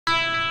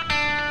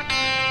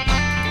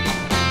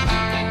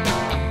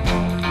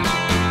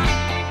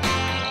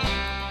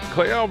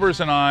Clay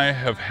Albers and I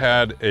have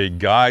had a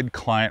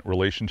guide-client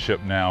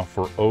relationship now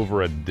for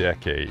over a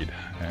decade,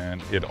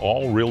 and it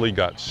all really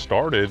got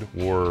started,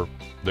 or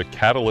the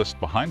catalyst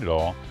behind it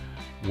all,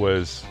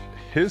 was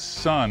his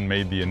son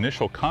made the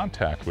initial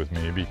contact with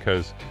me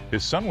because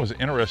his son was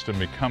interested in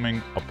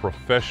becoming a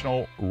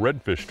professional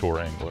redfish tour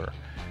angler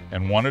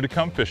and wanted to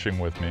come fishing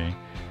with me.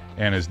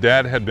 And his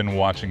dad had been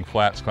watching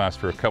FlatsClass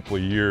for a couple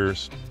of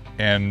years,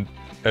 and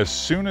as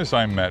soon as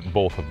I met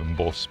both of them,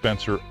 both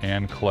Spencer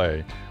and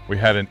Clay, we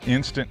had an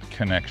instant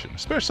connection,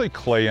 especially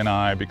Clay and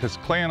I, because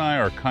Clay and I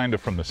are kind of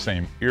from the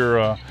same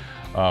era.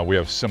 We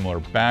have similar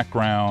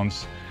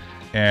backgrounds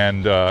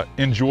and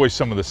enjoy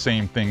some of the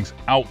same things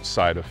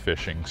outside of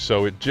fishing.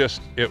 So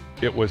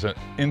it was an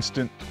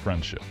instant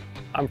friendship.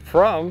 I'm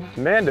from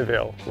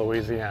Mandeville,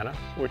 Louisiana,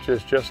 which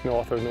is just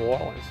north of New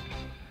Orleans.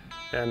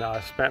 And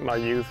I spent my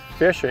youth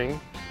fishing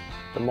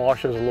the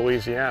marshes of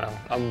Louisiana.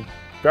 I'm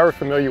very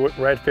familiar with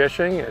red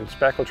fishing and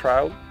speckled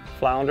trout,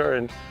 flounder,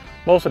 and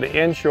most of the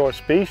inshore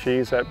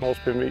species that most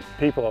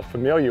people are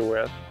familiar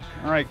with.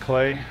 All right,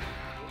 Clay,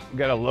 we've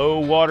got a low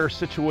water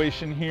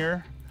situation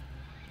here.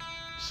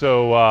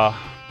 So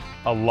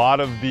a lot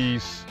of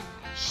these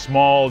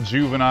small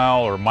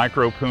juvenile or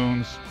micro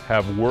poons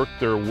have worked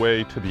their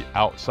way to the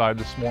outside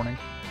this morning.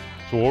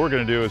 So what we're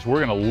gonna do is we're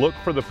gonna look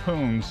for the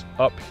poons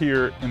up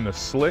here in the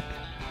slick,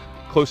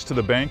 close to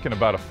the bank in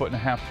about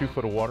 1.5 feet, 2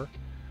 foot of water.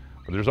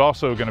 But there's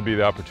also going to be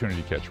the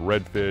opportunity to catch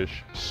redfish,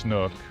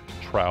 snook,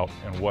 trout,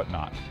 and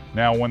whatnot.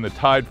 Now, when the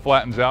tide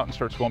flattens out and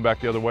starts going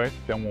back the other way,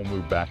 then we'll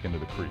move back into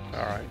the creek.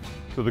 All right.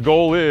 So the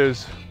goal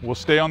is we'll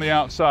stay on the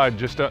outside,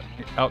 just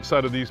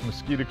outside of these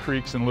mosquito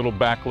creeks and little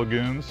back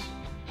lagoons.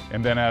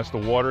 And then as the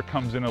water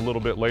comes in a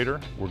little bit later,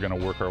 we're going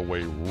to work our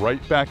way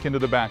right back into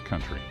the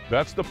backcountry.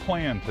 That's the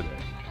plan today.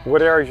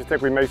 What areas do you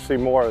think we may see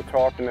more of the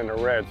tarpon than the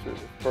reds?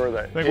 Further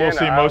I think we'll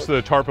see most of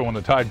the tarpon when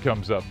the tide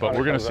comes up, but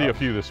we're going to see a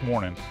few this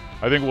morning.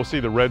 I think we'll see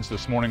the reds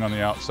this morning on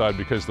the outside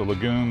because the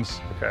lagoons,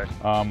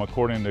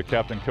 according to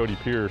Captain Cody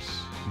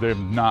Pierce, they've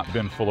not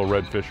been full of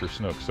redfish or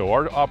snook. So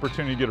our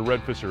opportunity to get a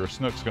redfish or a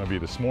snook is going to be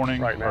this morning.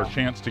 Right now. Our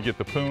chance to get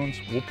the poons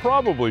will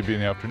probably be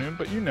in the afternoon,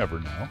 but you never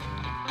know.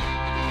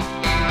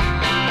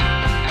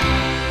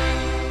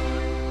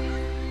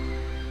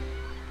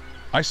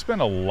 I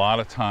spend a lot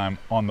of time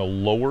on the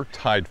lower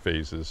tide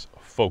phases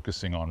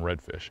focusing on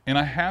redfish, and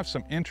I have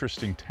some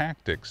interesting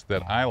tactics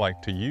that I like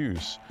to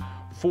use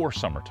for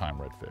summertime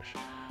redfish.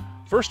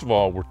 First of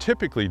all, we're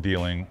typically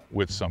dealing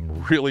with some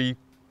really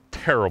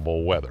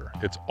terrible weather.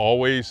 It's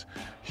always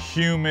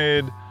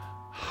humid,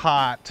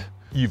 hot,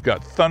 you've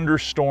got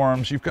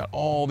thunderstorms, you've got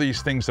all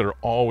these things that are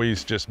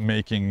always just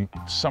making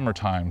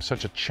summertime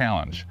such a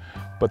challenge.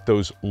 But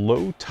those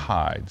low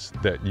tides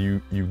that you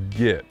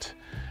get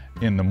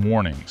in the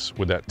mornings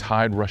with that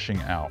tide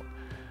rushing out,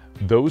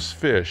 those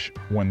fish,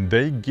 when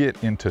they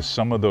get into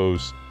some of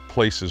those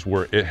places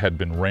where it had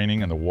been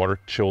raining and the water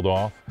chilled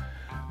off,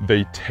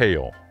 they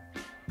tail.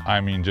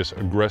 I mean, just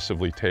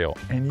aggressively tail.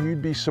 And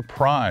you'd be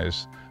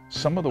surprised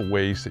some of the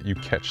ways that you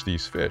catch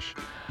these fish.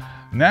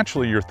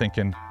 Naturally, you're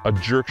thinking a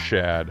jerk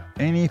shad,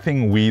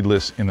 anything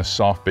weedless in the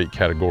soft bait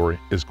category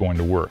is going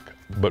to work.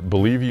 But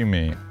believe you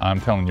me, I'm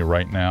telling you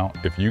right now,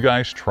 if you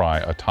guys try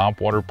a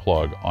topwater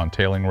plug on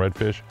tailing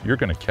redfish, you're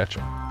gonna catch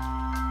them.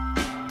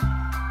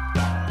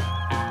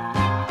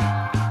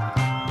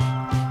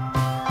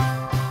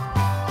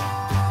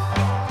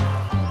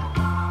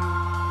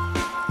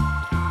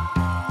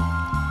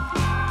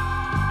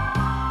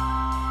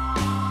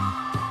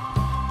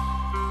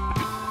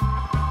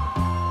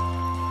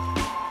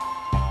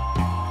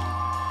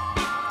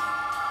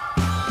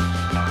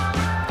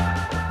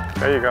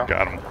 There you go.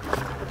 Got him.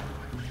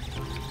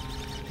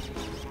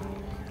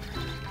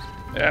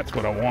 That's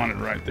what I wanted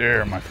right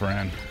there, my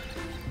friend.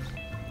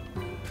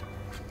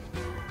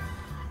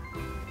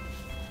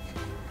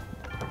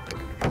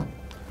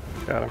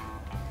 Got him.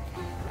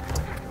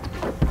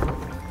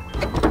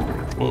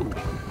 Whoa.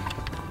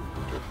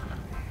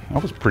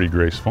 That was pretty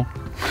graceful.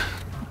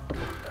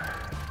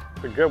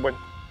 It's a good one.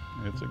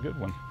 It's a good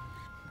one.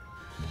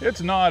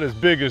 It's not as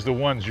big as the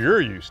ones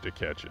you're used to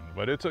catching,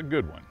 but it's a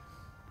good one.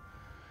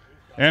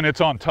 And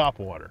it's on top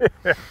water.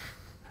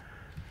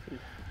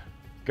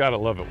 Gotta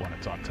love it when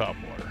it's on top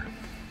water.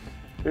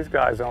 These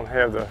guys don't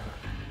have the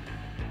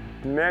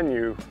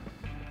menu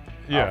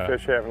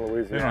fish have in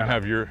Louisiana. They don't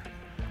have you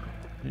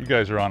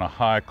guys are on a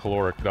high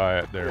caloric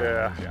diet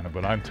there in Louisiana,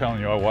 but I'm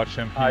telling you, I watched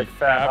him, he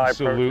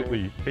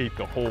absolutely ate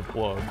the whole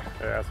plug.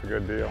 Yeah, that's a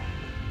good deal.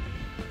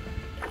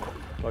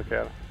 Look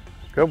at him.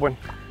 Good one.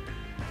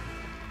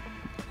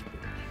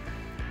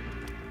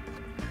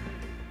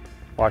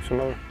 Watch him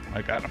move.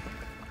 I got him.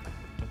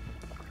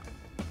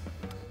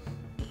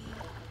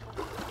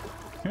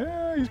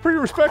 Yeah, he's pretty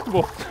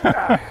respectable.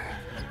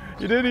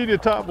 You did eat a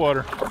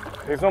topwater.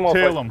 He's almost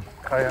tail him.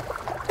 Oh, yeah.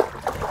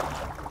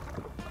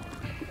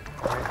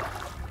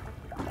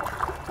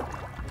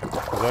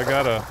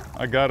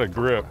 I got a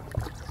grip.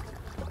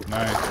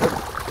 Nice.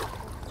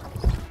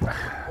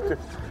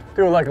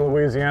 Doing like a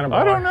Louisiana boy.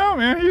 I don't know,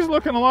 man. He's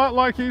looking a lot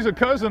like he's a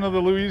cousin of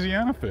the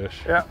Louisiana fish.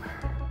 Yeah.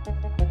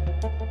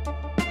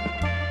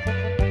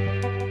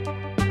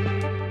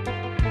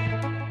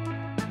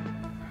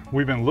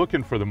 we've been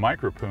looking for the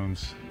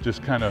micropooms,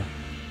 just kind of,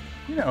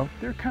 you know,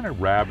 they're kind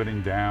of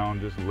rabbiting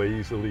down, just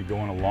lazily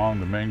going along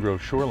the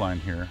mangrove shoreline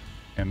here.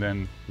 And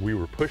then we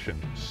were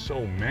pushing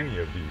so many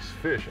of these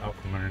fish out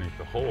from underneath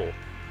the hole.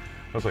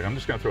 I was like, I'm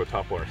just gonna throw a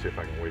topwater and see if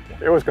I can wake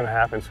one. It was gonna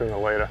happen sooner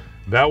or later.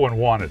 That one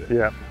wanted it.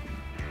 Yeah,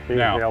 he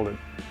nailed it.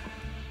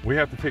 We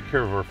have to take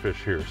care of our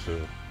fish here, so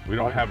we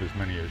don't have as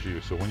many as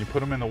you. So when you put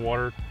them in the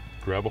water,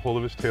 grab a hold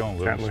of his tail and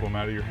let him swim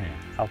out of your hand.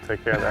 I'll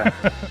take care of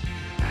that.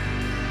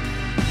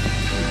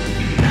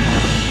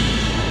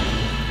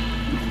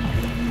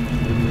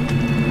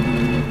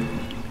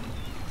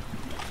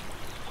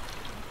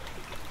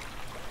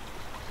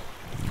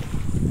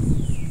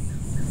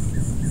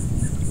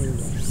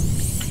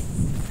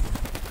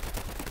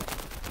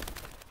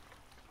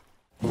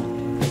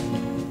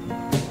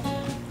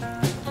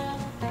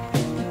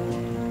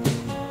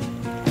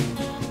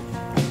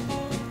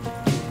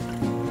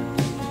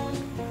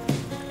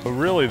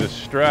 Really, the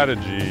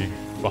strategy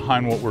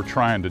behind what we're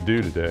trying to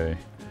do today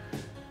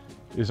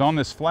is on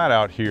this flat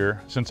out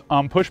here, since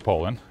I'm push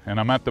pulling and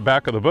I'm at the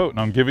back of the boat and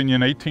I'm giving you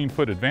an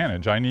 18-foot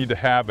advantage, I need to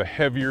have a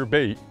heavier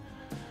bait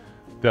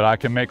that I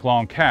can make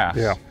long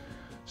casts. Yeah.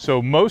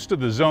 So most of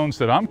the zones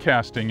that I'm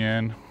casting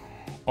in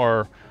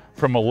are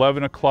from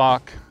 11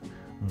 o'clock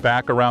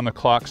back around the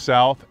clock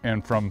south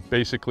and from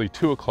basically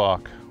 2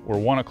 o'clock or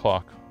 1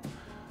 o'clock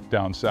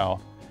down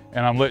south.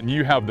 And I'm letting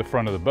you have the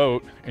front of the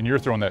boat and you're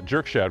throwing that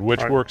jerk shad,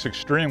 which works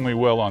extremely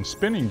well on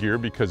spinning gear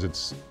because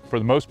it's, for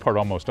the most part,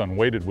 almost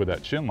unweighted with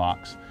that chin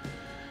locks,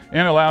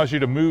 and allows you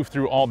to move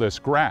through all this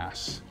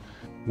grass.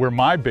 Where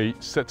my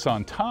bait sits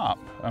on top,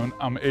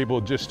 I'm able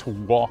just to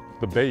walk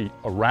the bait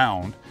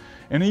around.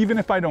 And even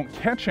if I don't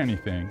catch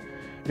anything,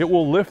 it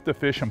will lift the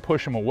fish and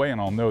push them away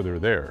and I'll know they're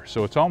there.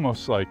 So it's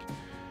almost like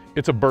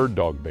it's a bird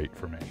dog bait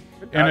for me.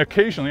 And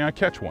occasionally I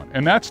catch one,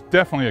 and that's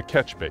definitely a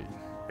catch bait.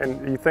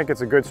 And you think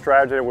it's a good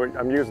strategy?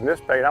 I'm using this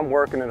bait. I'm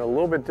working at a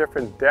little bit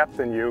different depth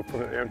than you,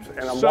 and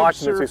I'm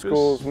watching as these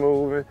schools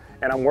move,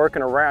 and I'm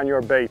working around your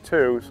bait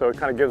too, so it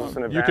kind of gives us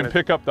an advantage. You can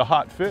pick up the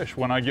hot fish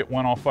when I get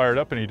one all fired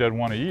up and he doesn't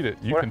want to eat it.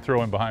 You can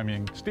throw him behind me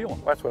and steal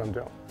him. That's what I'm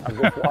doing.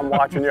 I'm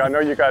watching you. I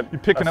know you got. You're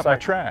picking up my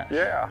trash.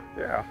 Yeah,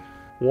 yeah.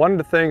 One of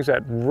the things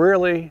that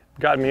really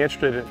got me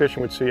interested in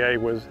fishing with CA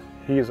was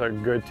he's a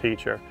good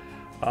teacher.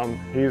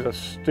 He's a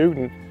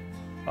student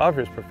of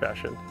his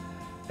profession.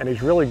 And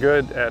he's really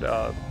good at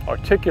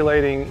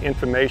articulating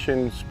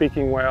information,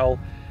 speaking well,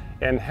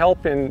 and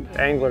helping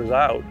anglers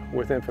out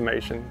with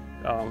information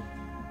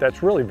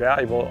that's really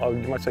valuable, or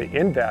you might say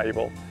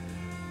invaluable,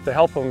 to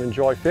help them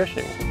enjoy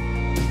fishing.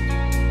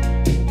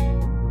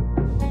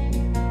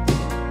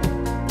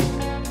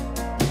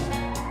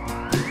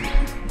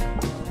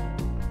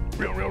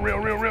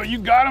 Real, you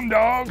got him,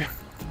 dog.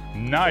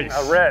 Nice.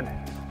 I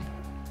read.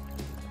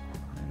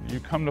 You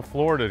come to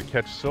Florida to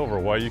catch silver,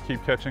 why you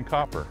keep catching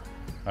copper?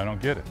 I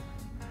don't get it.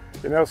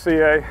 You know,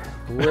 CA,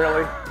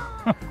 really?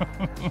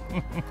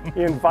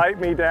 You invite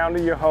me down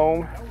to your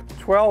home,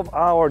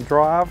 12-hour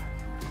drive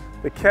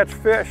to catch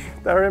fish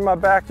that are in my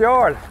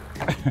backyard.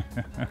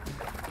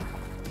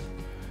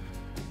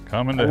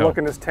 Coming to help. Look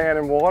in this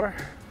tannin water.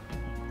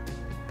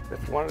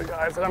 It's one of the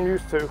guys that I'm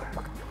used to.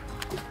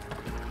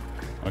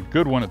 A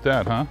good one at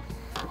that, huh?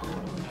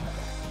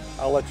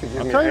 I'll let you give me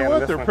a hand. I'll tell you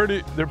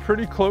what, they're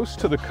pretty close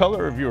to the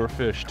color of your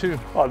fish too.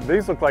 Oh,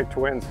 these look like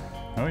twins.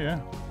 Oh yeah.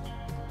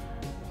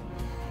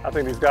 I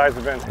think these guys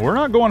have been. We're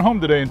not going home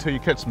today until you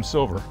catch some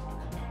silver.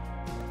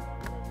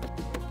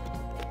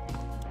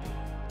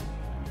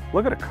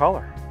 Look at the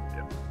color.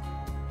 Yep.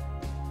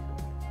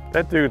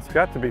 That dude's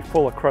got to be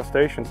full of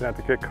crustaceans not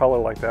to get color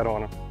like that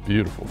on him.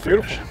 Beautiful fish.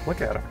 Beautiful.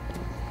 Look at him.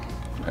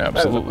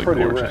 Absolutely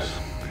gorgeous.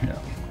 Yeah.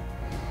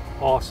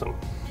 Awesome.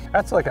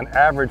 That's like an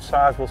average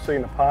size we'll see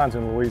in the ponds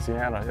in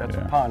Louisiana. That's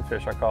a pond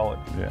fish, I call it.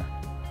 Yeah.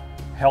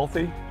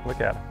 Healthy. Look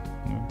at him.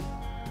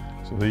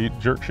 Yeah. So they eat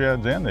jerk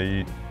shads and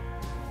they eat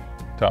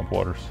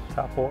topwaters.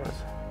 Topwaters.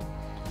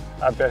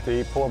 I bet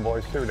they eat poor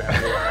boys too down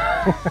here.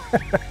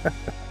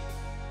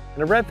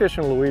 The redfish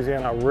in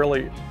Louisiana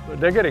are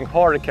they're getting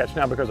hard to catch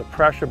now because of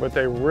pressure, but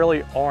they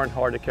really aren't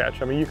hard to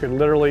catch. I mean, you can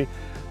literally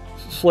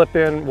slip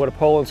in with a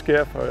pole and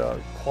skiff,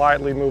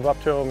 quietly move up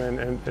to them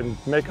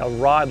and make a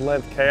rod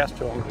length cast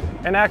to them.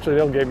 And actually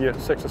they'll give you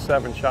 6 or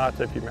 7 shots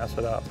if you mess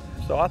it up.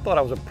 So I thought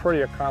I was a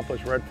pretty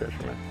accomplished red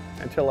fisherman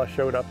until I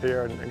showed up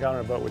here and got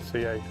on a boat with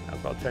CA. That was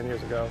about 10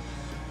 years ago.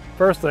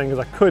 First thing is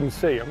I couldn't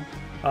see them.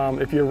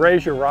 If you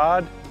raise your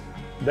rod,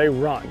 they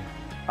run.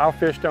 Our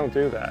fish don't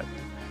do that.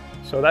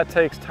 So that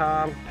takes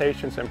time,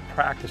 patience, and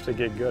practice to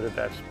get good at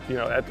that,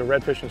 at the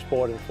red fishing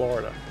sport in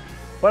Florida.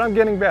 But I'm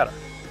getting better.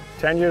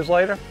 10 years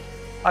later,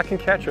 I can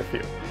catch a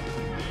few.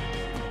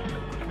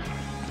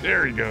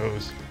 There he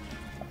goes.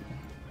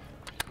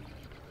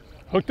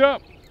 Hooked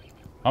up.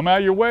 I'm out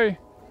of your way.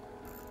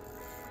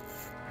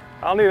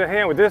 I'll need a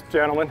hand with this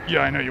gentleman.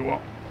 Yeah, I know you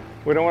won't.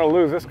 We don't want to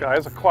lose this guy.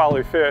 It's a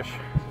quality fish.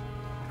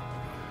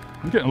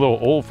 I'm getting a little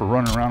old for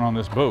running around on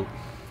this boat.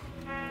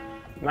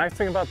 Nice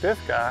thing about this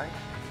guy,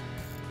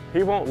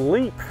 he won't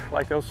leap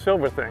like those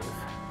silver things.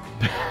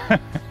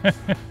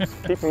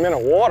 Keep him in the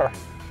water.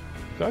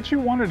 Thought you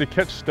wanted to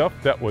catch stuff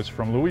that was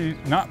from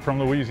not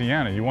from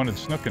Louisiana. You wanted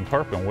snook and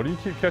tarpon. What do you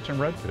keep catching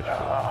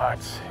redfish?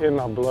 It's in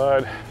my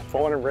blood.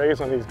 Born and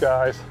raised on these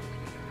guys.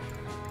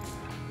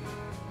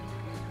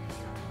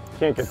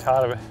 Can't get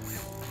tired of it.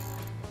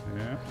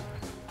 Yeah.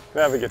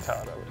 Never get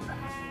tired of it.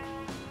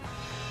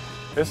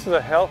 This is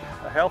a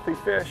healthy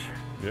fish.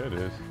 Yeah, it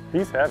is.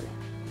 He's heavy.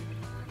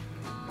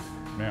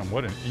 Man,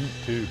 what an eat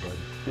too, buddy.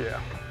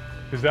 Yeah.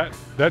 Because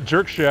that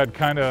jerk shad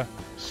kind of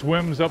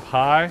swims up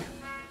high,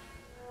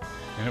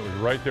 and it was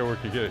right there where you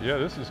could get it. Yeah,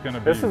 this is going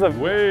to be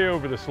way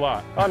over the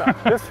slot. Oh no,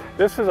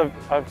 this is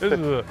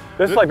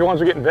like the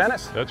ones we get in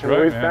Venice. That's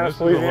right, man. Venice,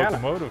 this Louisiana.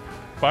 is a locomotive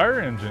fire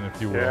engine, if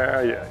you will.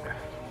 Yeah.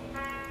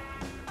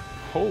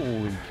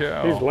 Holy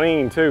cow. He's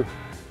lean too.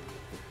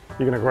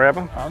 You gonna grab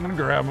him? I'm gonna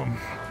grab him.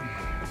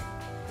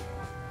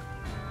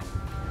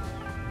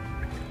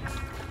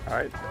 All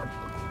right.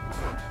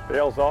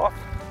 Bail's off.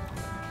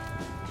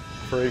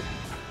 Free.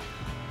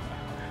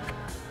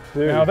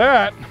 Dude.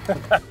 Now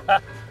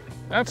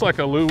that's like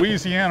a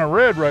Louisiana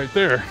red right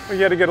there. We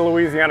had to get a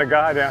Louisiana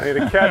guy down here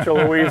to catch a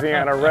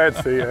Louisiana red,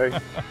 CA.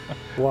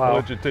 Wow. I'll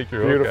let you take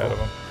your hook out of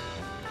him.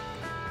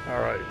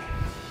 All right.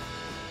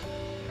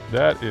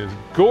 That is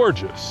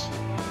gorgeous.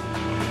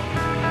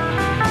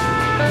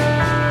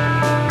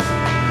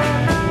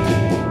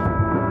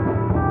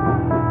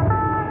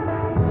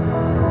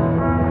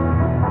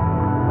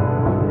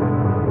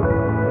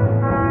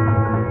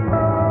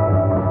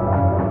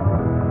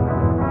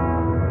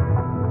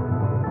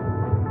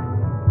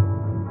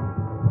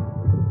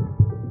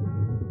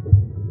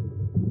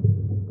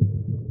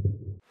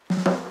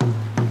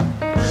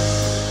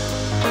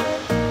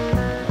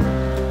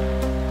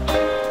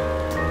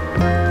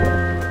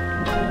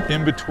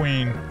 In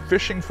between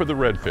fishing for the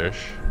redfish,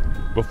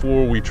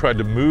 before we tried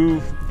to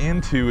move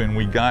into and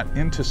we got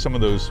into some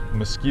of those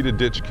mosquito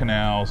ditch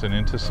canals and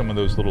into some of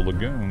those little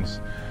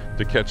lagoons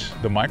to catch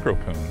the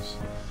micropoons,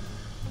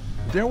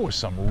 there was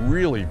some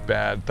really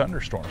bad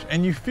thunderstorms.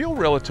 And you feel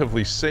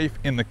relatively safe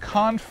in the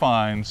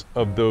confines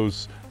of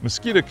those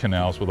mosquito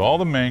canals with all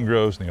the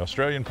mangroves and the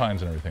Australian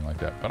pines and everything like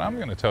that. But I'm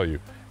gonna tell you,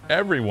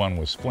 everyone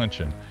was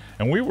flinching,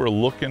 and we were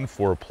looking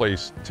for a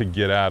place to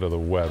get out of the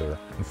weather.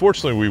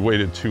 Unfortunately, we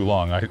waited too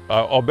long.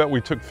 I'll bet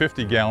we took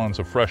 50 gallons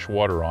of fresh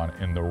water on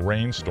in the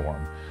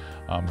rainstorm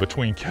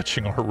between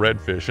catching our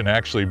redfish and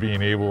actually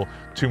being able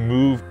to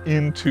move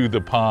into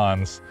the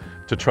ponds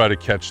to try to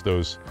catch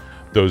those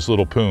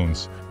little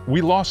poons.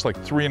 We lost like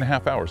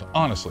 3.5 hours,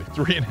 honestly,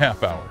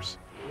 3.5 hours.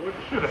 We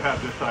should have had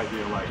this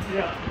idea like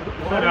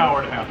an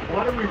hour and a half.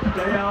 Why don't we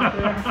stay out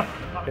there?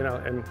 You know,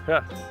 and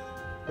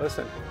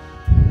listen,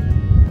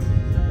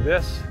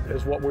 this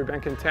is what we've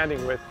been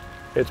contending with.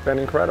 It's been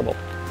incredible.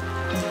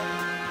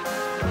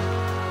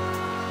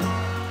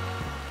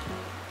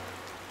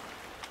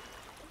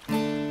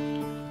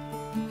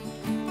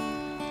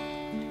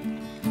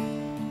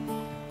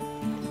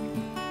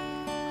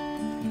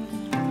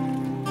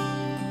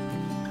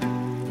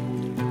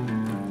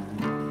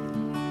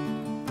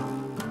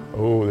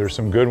 Oh, there's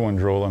some good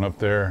ones rolling up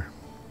there.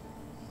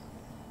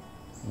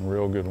 Some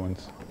real good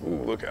ones.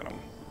 Ooh, look at them.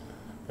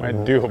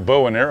 Might do a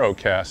bow and arrow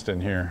cast in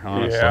here,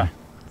 honestly. Yeah.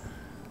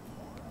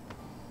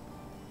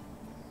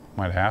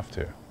 Might have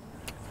to.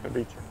 I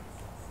beat you.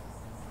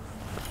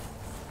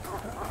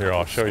 Here,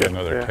 I'll show you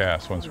another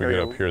cast once we get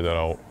up here.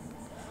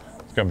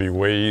 It's gonna be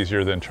way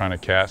easier than trying to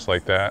cast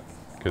like that,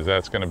 because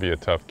that's gonna be a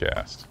tough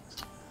cast.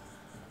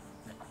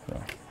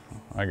 So,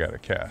 I got a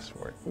cast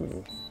for it.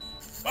 Ooh.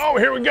 Oh,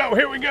 here we go,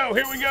 here we go,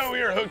 here we go.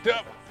 We're hooked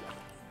up.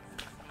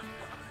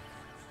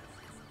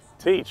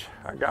 Teach,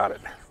 I got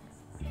it.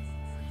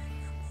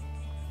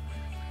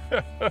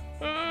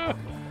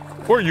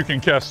 Or you can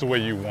cast the way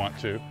you want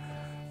to.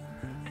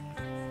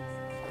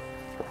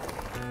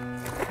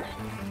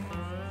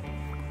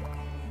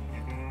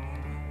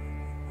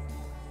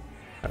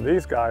 And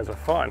these guys are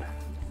fun.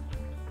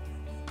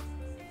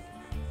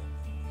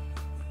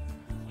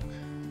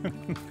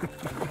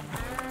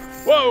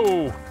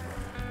 Whoa!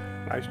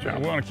 Nice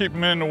jump. We want to keep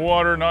them in the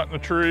water, not in the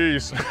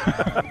trees.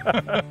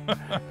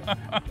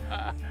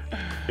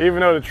 Even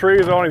though the tree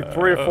is only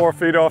 3 or 4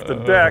 feet off the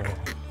deck.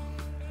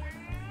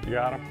 You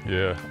got him?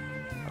 Yeah.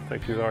 I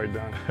think he's already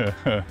done.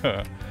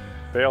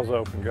 Bail's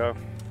open, go.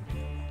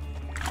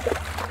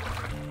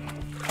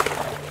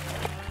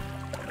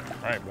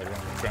 All right, buddy,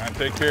 I'm trying to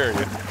take care of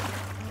you.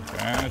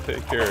 Trying to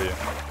take care of you.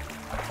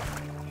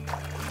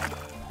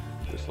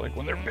 Just like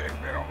when they're big,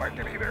 they don't like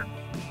it either.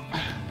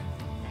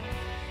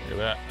 Look at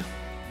that.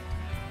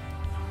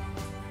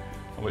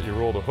 I'll let you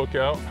roll the hook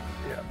out.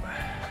 Yep.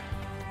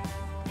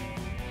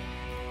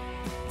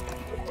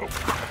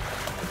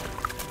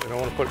 I don't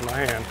want to put it in my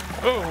hand.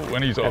 Oh,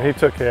 and he's off. And he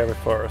took care of it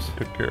for us.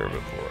 Took care of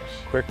it for us.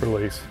 Quick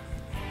release.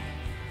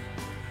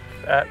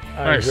 That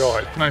I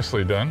enjoyed.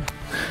 Nicely done.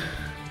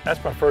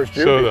 That's my first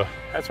juvie.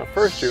 That's my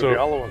first juvie.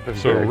 All of them have been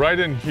So big. right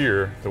in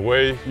here, the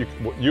way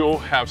you'll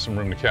have some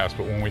room to cast,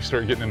 but when we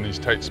start getting in these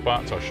tight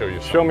spots, I'll show you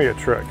something. Show me a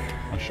trick.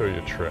 I'll show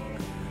you a trick.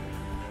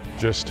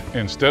 Just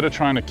instead of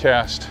trying to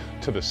cast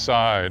to the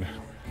side,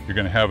 you're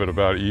going to have it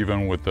about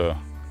even with the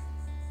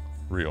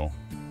reel,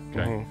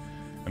 okay?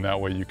 And that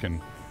way you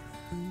can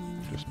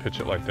just pitch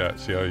it like that.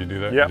 See how you do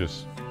that? Yep.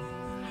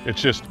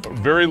 It's just a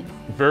very,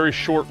 very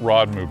short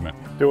rod movement.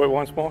 Do it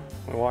once more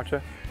and watch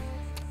it.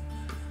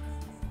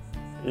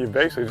 You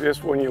basically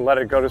just, when you let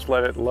it go, just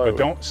let it load. But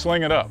don't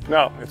sling it up.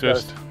 No, it's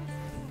just,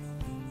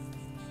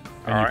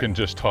 and you right. can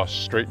just toss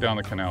straight down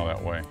the canal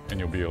that way and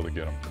you'll be able to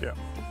get them. Yeah.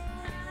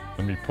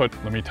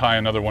 Let me tie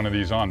another one of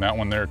these on. That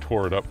one there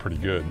tore it up pretty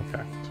good.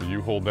 Okay. So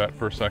you hold that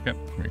for a second.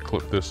 Let me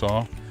clip this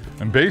off.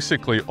 And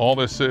basically all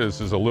this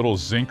is a little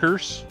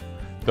zinkers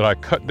that I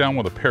cut down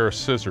with a pair of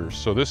scissors.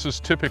 So this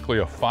is typically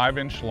a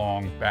 5-inch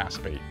long bass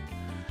bait.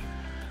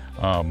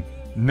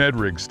 Ned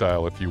rig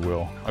style, if you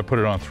will. I put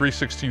it on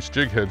 3/16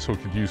 jig head so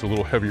it could use a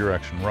little heavier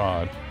action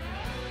rod.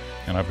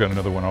 And I've got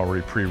another one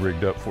already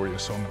pre-rigged up for you,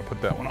 so I'm gonna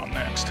put that one on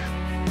next.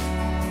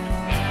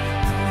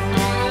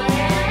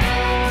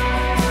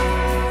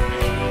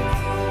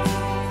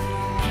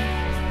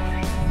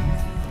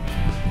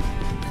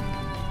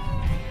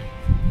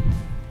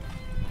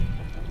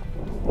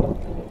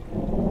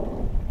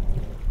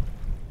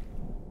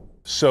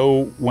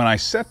 So when I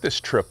set this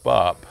trip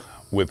up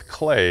with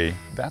Clay,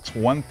 that's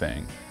one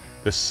thing.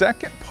 The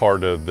second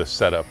part of the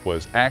setup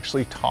was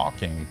actually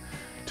talking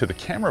to the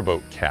camera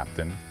boat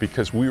captain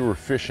because we were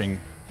fishing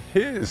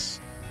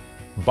his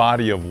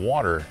body of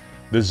water,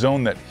 the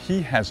zone that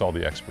he has all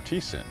the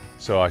expertise in.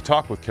 So I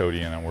talked with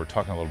Cody and we're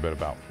talking a little bit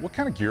about what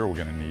kind of gear we're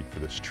gonna need for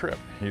this trip.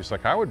 He's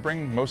like, I would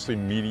bring mostly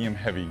medium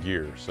heavy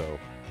gear. So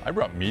I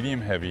brought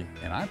medium heavy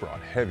and I brought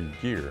heavy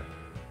gear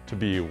to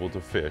be able to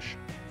fish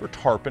for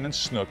tarpon and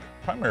snook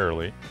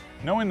primarily,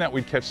 knowing that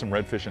we'd catch some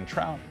redfish and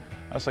trout.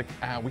 I was like,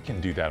 we can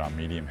do that on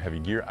medium heavy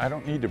gear. I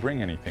don't need to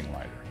bring anything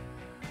lighter.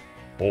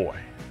 Boy,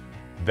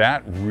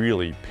 that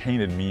really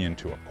painted me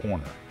into a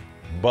corner.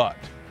 But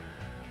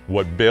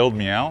what bailed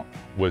me out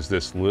was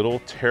this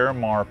little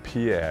Terramar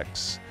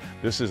PX.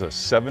 This is a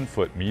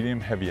 7-foot medium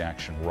heavy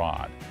action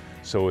rod.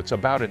 So it's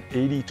about an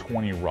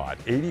 80-20 rod.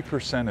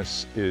 80%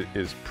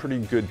 is pretty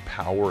good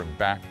power and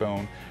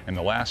backbone, and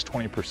the last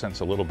 20%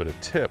 is a little bit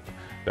of tip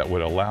that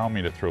would allow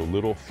me to throw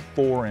little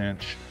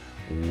 4-inch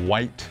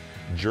white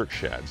jerk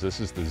shads. This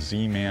is the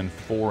Z-Man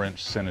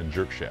 4-inch scented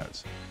jerk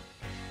shads.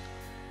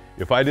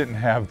 If I didn't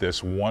have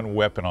this one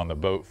weapon on the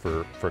boat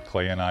for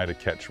Clay and I to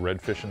catch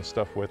redfish and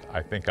stuff with,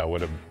 I think I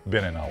would have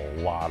been in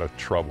a lot of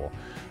trouble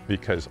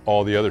because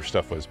all the other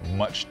stuff was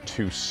much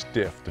too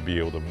stiff to be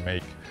able to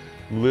make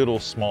little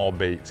small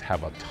baits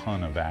have a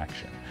ton of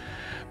action.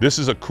 This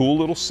is a cool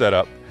little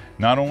setup.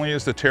 Not only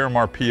is the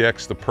Terramar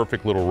PX the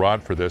perfect little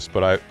rod for this,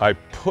 but I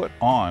put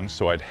on,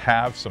 so I'd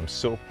have some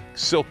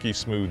silky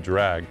smooth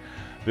drag.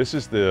 This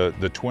is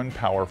the Twin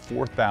Power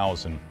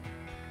 4000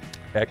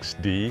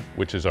 XD,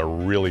 which is a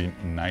really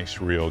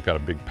nice reel. Got a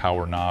big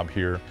power knob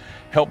here.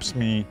 Helps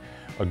me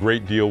a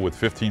great deal with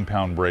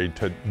 15-pound braid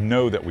to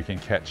know that we can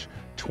catch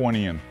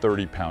 20 and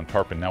 30-pound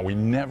tarpon. Now, we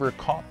never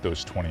caught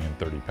those 20 and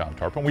 30-pound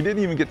tarpon. We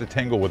didn't even get to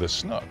tangle with a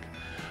snook.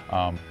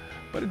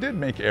 But it did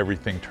make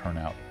everything turn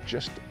out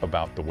just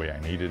about the way I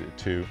needed it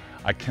to.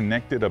 I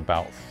connected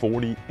about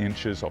 40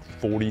 inches of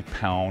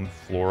 40-pound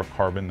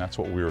fluorocarbon. That's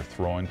what we were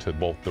throwing to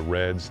both the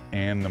reds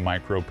and the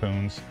micro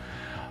poons.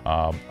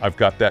 I've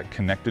got that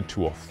connected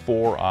to a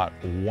 4/0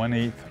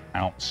 1/8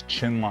 ounce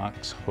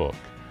Chinlocks hook.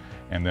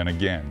 And then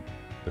again,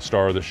 the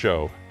star of the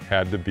show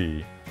had to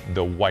be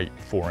the white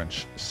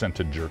 4-inch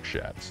scented jerk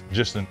shads.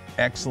 Just an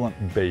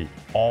excellent bait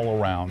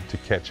all around to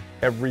catch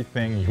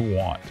everything you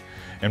want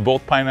in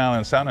both Pine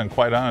Island Sound and,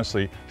 quite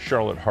honestly,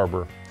 Charlotte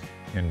Harbor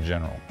in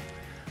general.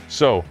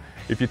 So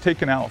if you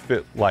take an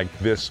outfit like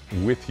this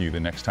with you the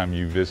next time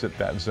you visit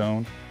that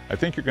zone, I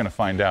think you're going to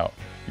find out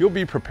you'll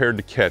be prepared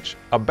to catch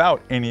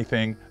about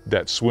anything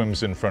that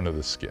swims in front of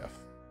the skiff.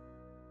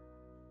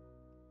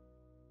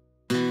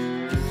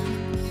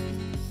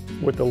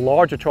 With the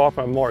larger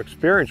tarpon I'm more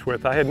experienced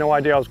with, I had no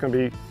idea I was going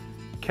to be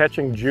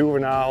catching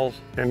juveniles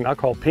and I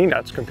call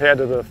peanuts compared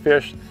to the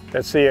fish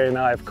that CA and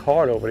I have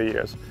caught over the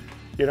years.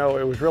 You know,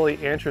 it was really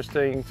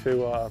interesting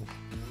to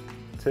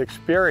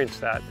experience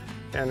that,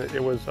 and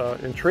it was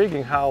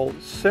intriguing how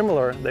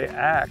similar they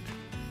act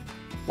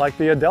like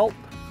the adult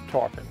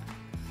tarpon.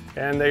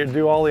 And they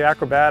do all the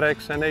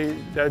acrobatics and they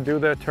do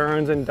their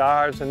turns and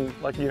dives and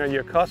like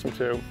you're accustomed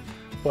to,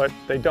 but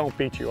they don't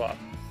beat you up.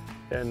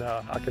 And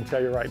I can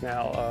tell you right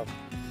now,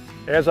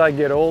 as I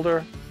get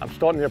older, I'm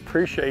starting to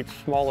appreciate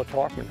smaller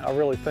tarpon. I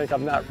really think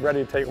I'm not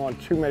ready to take on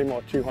too many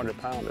more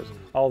 200-pounders,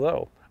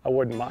 although I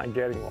wouldn't mind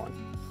getting one.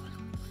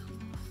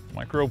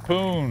 Micro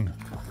poon.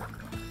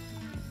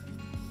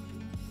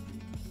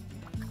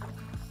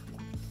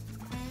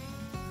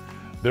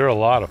 They're a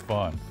lot of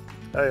fun.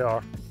 They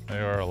are. They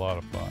are a lot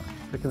of fun.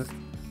 Because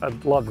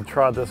I'd love to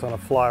try this on a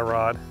fly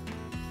rod.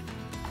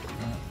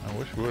 I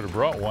wish we would have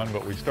brought one,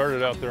 but we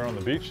started out there on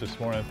the beach this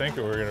morning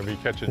thinking we were going to be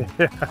catching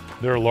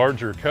their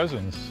larger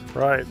cousins.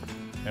 Right.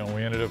 And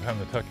we ended up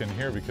having to tuck in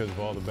here because of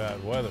all the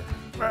bad weather,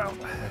 Well,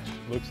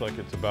 which looks like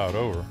it's about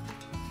over.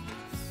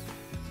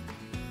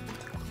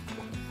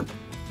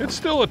 It's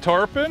still a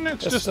tarpon.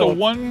 It's just still, a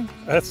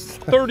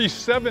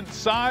 1/37th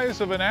size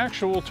of an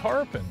actual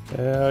tarpon.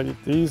 Yeah,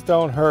 these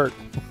don't hurt.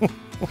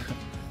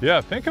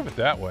 Yeah, think of it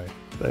that way.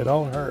 They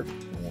don't hurt.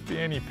 There won't be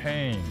any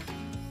pain.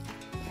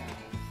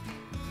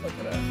 Look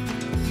at that.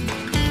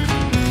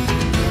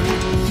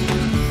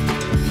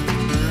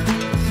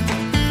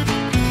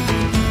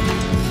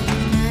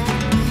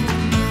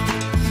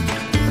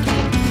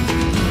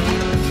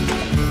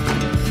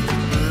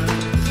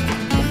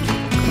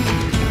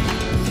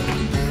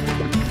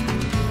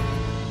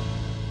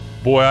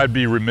 Boy, I'd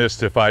be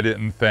remiss if I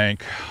didn't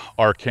thank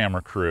our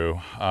camera crew.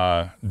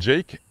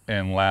 Jake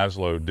and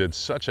Laszlo did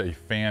such a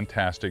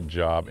fantastic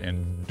job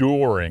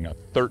enduring a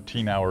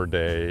 13-hour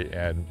day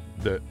and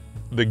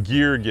the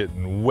gear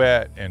getting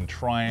wet and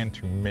trying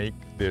to make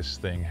this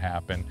thing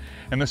happen.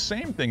 And the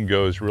same thing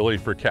goes really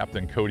for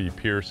Captain Cody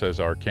Pierce as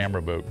our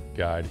camera boat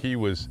guide. He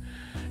was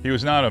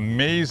not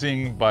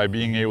amazing by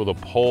being able to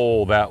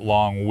pull that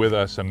long with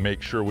us and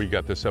make sure we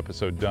got this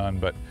episode done,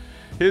 but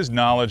his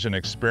knowledge and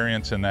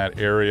experience in that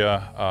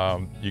area,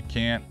 you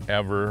can't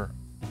ever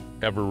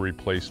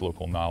replace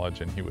local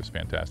knowledge, and he was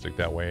fantastic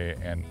that way.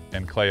 And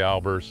Clay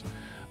Albers,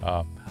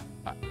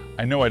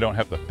 I know I don't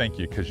have to thank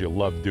you because you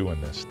love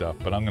doing this stuff,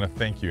 but I'm going to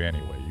thank you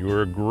anyway. You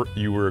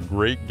were a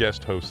great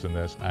guest host in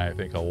this. I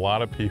think a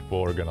lot of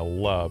people are going to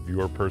love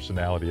your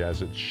personality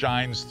as it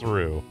shines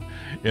through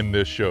in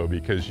this show,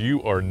 because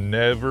you are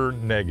never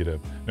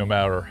negative. No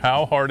matter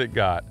how hard it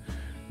got,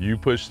 you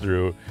pushed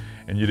through,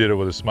 and you did it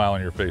with a smile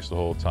on your face the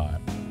whole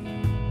time.